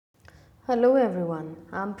Hello everyone,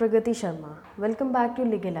 I'm Pragati Sharma. Welcome back to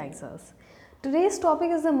Legalizers. Today's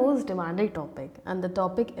topic is the most demanded topic, and the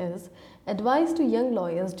topic is advice to young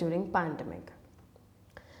lawyers during pandemic.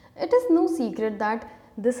 It is no secret that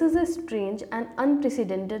this is a strange and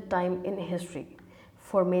unprecedented time in history.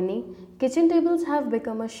 For many, kitchen tables have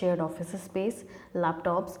become a shared office space,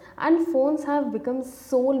 laptops and phones have become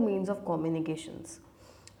sole means of communications.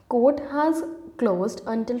 Court has closed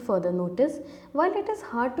until further notice, while it is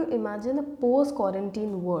hard to imagine a post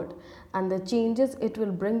quarantine world and the changes it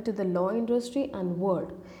will bring to the law industry and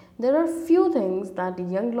world. There are few things that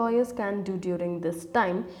young lawyers can do during this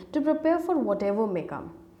time to prepare for whatever may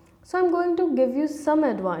come. So, I'm going to give you some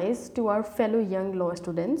advice to our fellow young law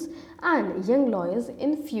students and young lawyers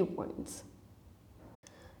in few points.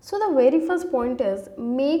 So, the very first point is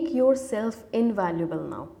make yourself invaluable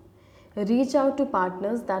now. Reach out to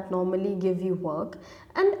partners that normally give you work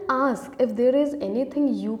and ask if there is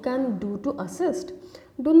anything you can do to assist.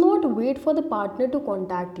 Do not wait for the partner to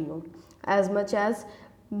contact you as much as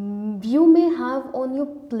you may have on your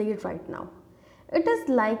plate right now. It is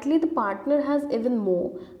likely the partner has even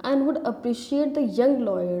more and would appreciate the young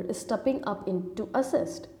lawyer stepping up in to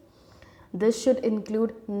assist. This should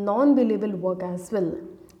include non billable work as well.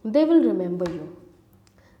 They will remember you.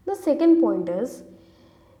 The second point is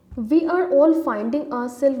we are all finding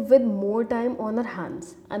ourselves with more time on our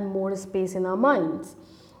hands and more space in our minds.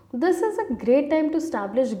 This is a great time to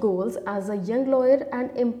establish goals as a young lawyer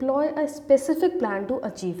and employ a specific plan to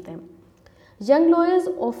achieve them. Young lawyers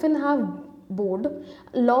often have bold,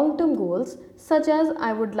 long term goals, such as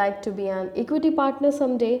I would like to be an equity partner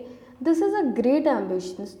someday. This is a great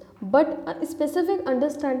ambition, but a specific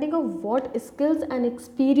understanding of what skills and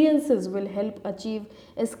experiences will help achieve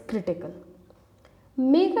is critical.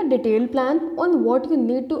 Make a detailed plan on what you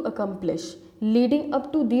need to accomplish leading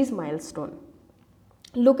up to these milestones.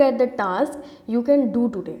 Look at the task you can do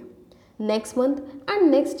today, next month, and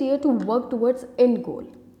next year to work towards end goal.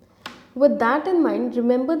 With that in mind,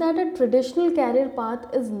 remember that a traditional career path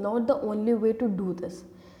is not the only way to do this.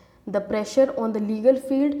 The pressure on the legal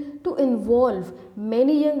field to involve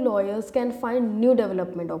many young lawyers can find new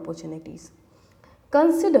development opportunities.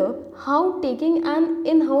 Consider how taking an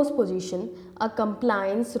in house position, a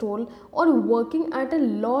compliance role, or working at a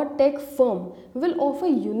law tech firm will offer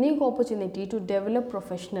unique opportunity to develop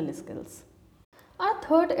professional skills. Our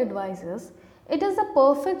third advice is it is the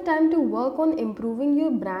perfect time to work on improving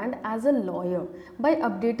your brand as a lawyer by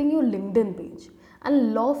updating your LinkedIn page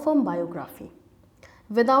and law firm biography.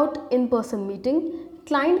 Without in person meeting,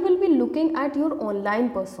 client will be looking at your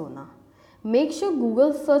online persona. Make sure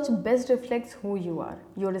Google search best reflects who you are,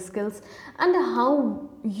 your skills, and how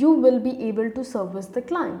you will be able to service the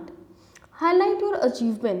client. Highlight your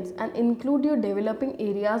achievements and include your developing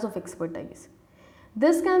areas of expertise.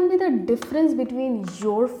 This can be the difference between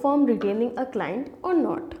your firm retaining a client or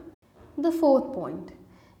not. The fourth point,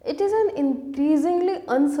 it is an increasingly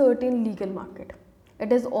uncertain legal market.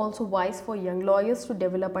 It is also wise for young lawyers to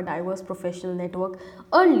develop a diverse professional network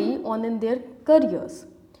early on in their careers.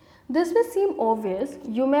 This may seem obvious,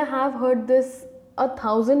 you may have heard this a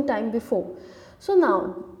thousand times before. So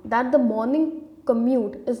now that the morning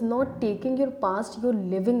commute is not taking you past your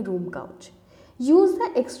living room couch, use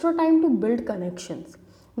the extra time to build connections.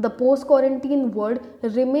 The post quarantine world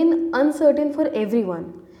remain uncertain for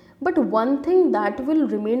everyone. But one thing that will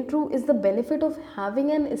remain true is the benefit of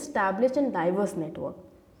having an established and diverse network.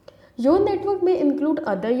 Your network may include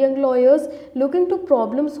other young lawyers looking to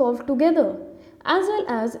problem solve together, as well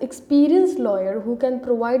as experienced lawyer who can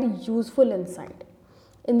provide useful insight.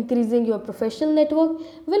 Increasing your professional network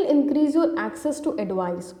will increase your access to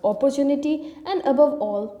advice, opportunity, and above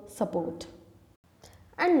all, support.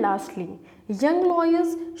 And lastly, young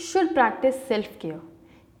lawyers should practice self care.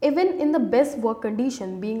 Even in the best work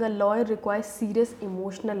condition, being a lawyer requires serious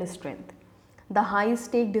emotional strength. The high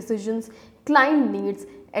stake decisions, client needs,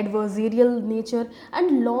 adversarial nature,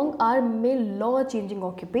 and long are may law changing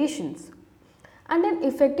occupations. And an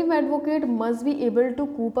effective advocate must be able to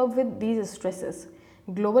cope up with these stresses.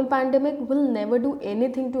 Global pandemic will never do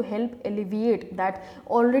anything to help alleviate that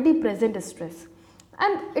already present stress.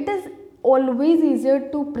 And it is always easier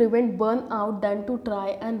to prevent burnout than to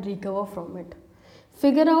try and recover from it.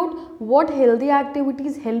 Figure out what healthy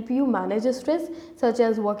activities help you manage stress, such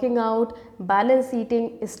as working out, balance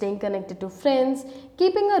eating, staying connected to friends,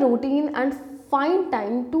 keeping a routine, and find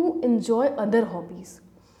time to enjoy other hobbies.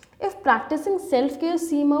 If practicing self care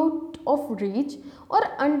seem out of reach or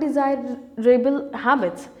undesirable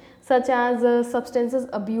habits such as substances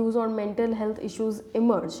abuse or mental health issues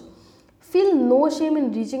emerge, feel no shame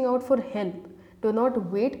in reaching out for help. Do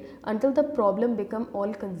not wait until the problem become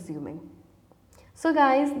all consuming. So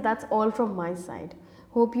guys, that's all from my side.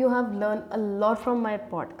 Hope you have learned a lot from my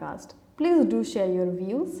podcast. Please do share your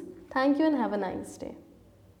views. Thank you and have a nice day.